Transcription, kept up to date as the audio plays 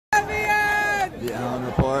The Allen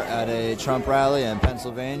Report at a Trump rally in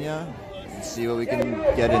Pennsylvania. Let's see what we can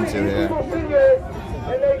get into here.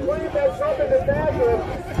 And they claim that Trump is a fascist,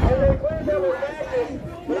 and they claim that we're fascists.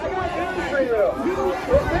 But I got news for you.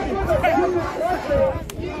 If this was a fascist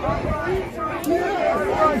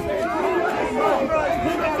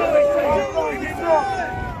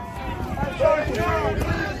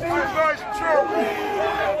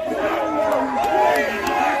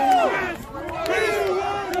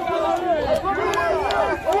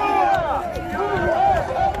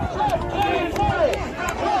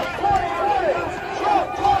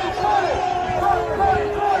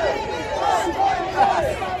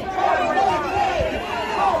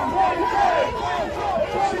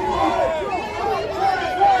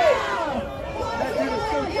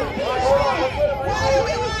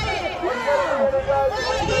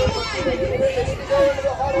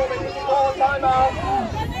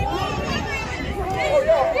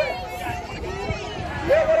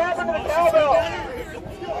Yeah, what happened to the cowbell?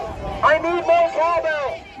 I need more cowbell.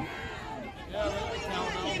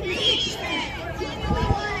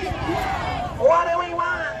 What do we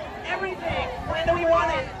want? Everything. When do we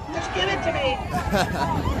want it? Just give it to me.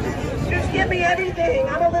 Just give me everything.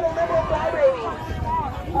 I'm a little liberal crybaby.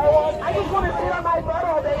 I just want to sit on my butt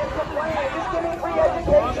all day and complain. Just give me free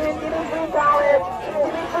education, give me free college,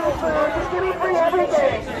 give me free food, just give me free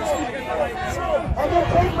everything. And then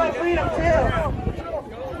take my freedom too.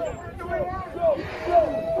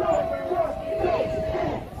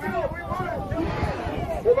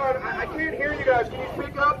 Hold on, I can't hear you guys. Can you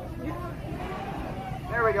speak up?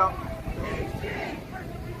 There we go.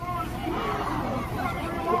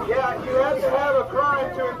 Yeah, you have to have a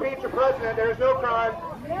crime to impeach a president. There's no crime.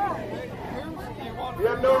 You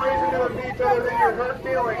have no reason to impeach other than your hurt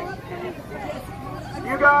feelings.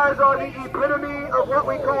 You guys are the epitome of what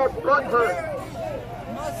we call butt hurt.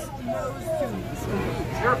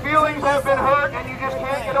 Your feelings have been hurt and you just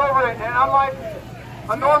can't get over it. And unlike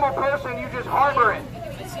a normal person, you just harbor it.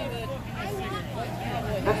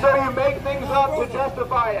 And so you make things up to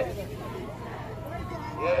justify it.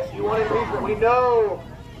 Yes, you want impeachment. We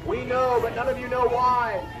know, but none of you know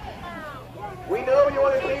why. We know you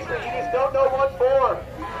want impeachment, you just don't know what for.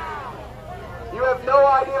 You have no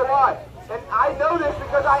idea why. And I know this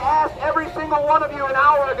because I asked every single one of you an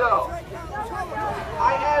hour ago.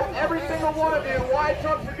 I asked every single one of you why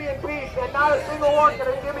Trump should be impeached, and not a single one can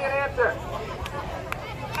give me an answer.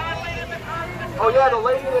 Oh yeah, the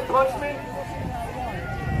lady that punched me?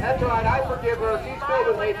 That's right, I forgive her. She's filled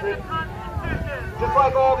with hatred. Just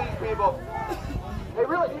like all these people. Hey,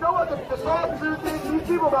 really, you know what the sad truth is? These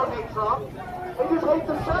people don't hate Trump. They just hate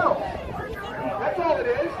themselves. That's all it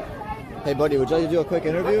is. Hey, buddy, would you like to do a quick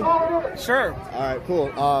interview? Sure. All right, cool.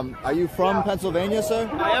 Are you from Pennsylvania, sir?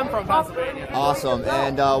 I am from Pennsylvania. Awesome.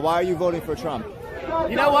 And why are you voting for Trump?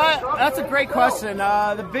 You know what? That's a great question.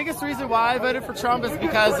 The biggest reason why I voted for Trump is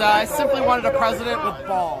because I simply wanted a president with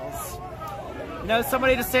balls. You know,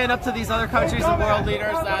 somebody to stand up to these other countries and world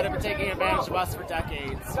leaders that have been taking advantage of us for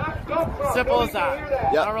decades. Simple as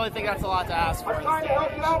that. Yep. I don't really think that's a lot to ask for.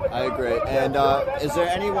 I agree. And is there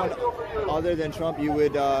anyone other than Trump you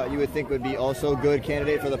would think would be also a good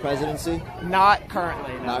candidate for the presidency? Not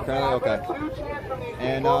currently. No. Not currently? Okay.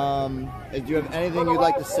 And do you have anything you'd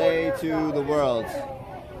like to say to the world?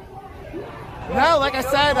 No, like I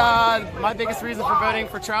said, my biggest reason for voting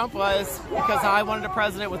for Trump was because I wanted a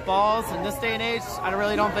president with balls. In this day and age, I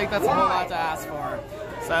really don't think that's a whole lot to ask for.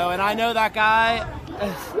 So, and I know that guy,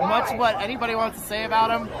 much what anybody wants to say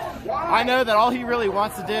about him, I know that all he really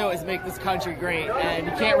wants to do is make this country great, and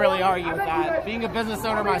you can't really argue with that. Being a business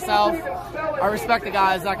owner myself, I respect the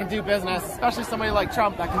guys that can do business, especially somebody like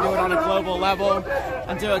Trump that can do it on a global level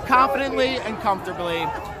and do it confidently and comfortably.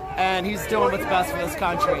 And he's doing what's best for this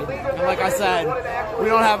country. And like I said, we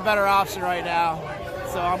don't have a better option right now,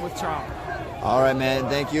 so I'm with Trump. All right, man.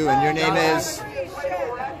 Thank you. And your name is?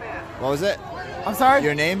 What was it? I'm sorry?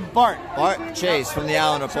 Your name? Bart. Bart Chase from the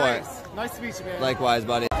Allen Report. Chase. Nice to meet you, man. Likewise,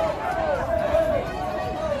 buddy.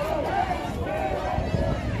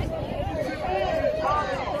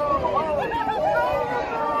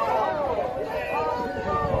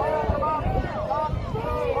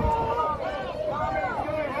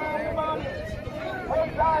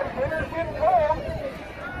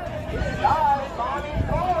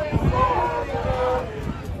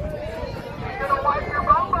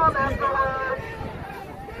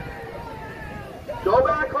 Go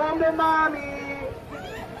back home to mommy.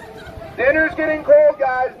 Dinner's getting cold,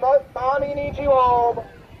 guys. Mommy needs you home.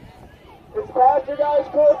 It's past your guys'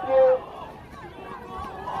 curfew.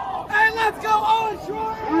 Hey, let's go, Owen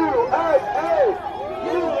Shore! USA!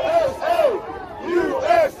 USA!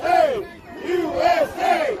 USA! USA!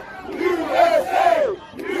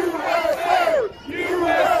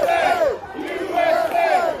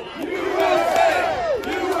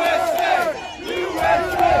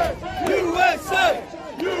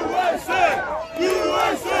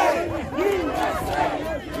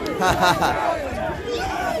 Show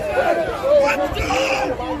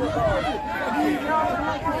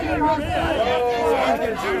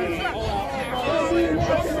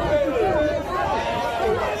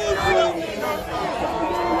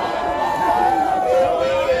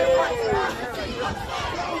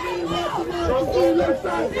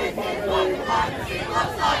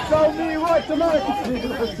me what democracy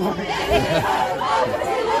looks like.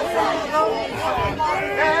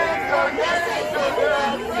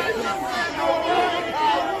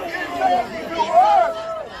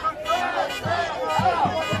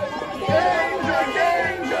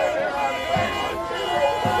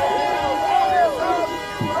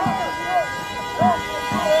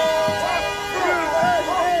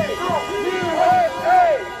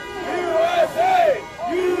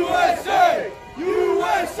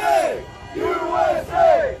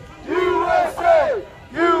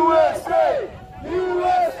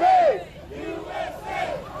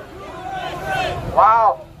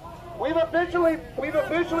 Wow. We've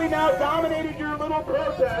officially now dominated your little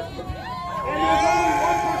protest, and there's only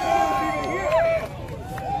 1% even here.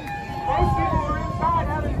 Most people are inside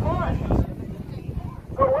having fun.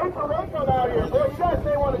 So wait for Waco out here. Boy, you guys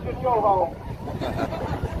may want to just go home.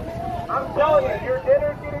 I'm telling you, your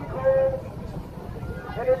dinner's getting cold,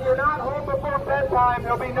 and if you're not home before bedtime,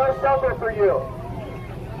 there'll be no shelter for you.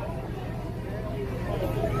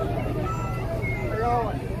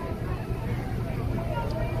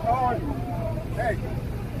 Hey.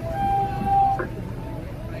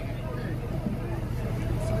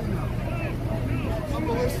 I'm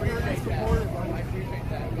the listener and supporter. I appreciate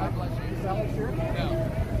that. God bless you. Is Alex here? No.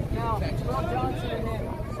 No. Rob Johnson and him.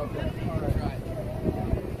 Okay. All right.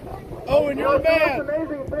 Oh, and you're the man. It's an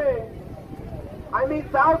amazing thing. I meet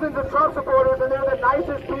thousands of Trump supporters, and they're the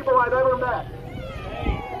nicest people I've ever met.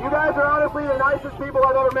 You guys are honestly the nicest people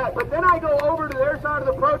I've ever met. But then I go over to their side of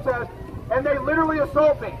the protest, and they literally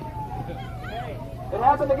assault me. It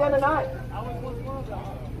happened again tonight.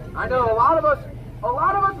 I know a lot of us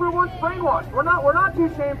were once brainwashed. We're not too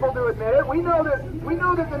shameful to admit it. We know that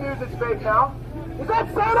the news is fake now. Is that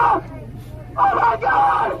Santa? Oh my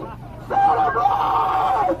God! Santa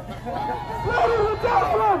Claus! Ladies and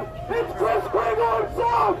gentlemen, it's Chris Kringle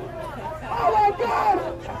himself! Oh my God!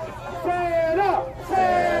 Santa!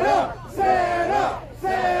 Santa! Santa!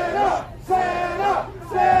 Santa! Santa!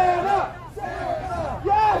 Santa!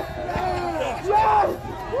 Yes! Yes!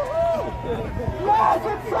 Yes,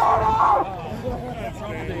 it's Santa!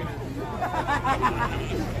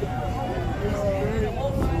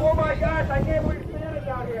 Oh my gosh, I can't believe Santa's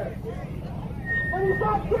out here. What is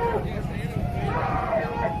that, kid?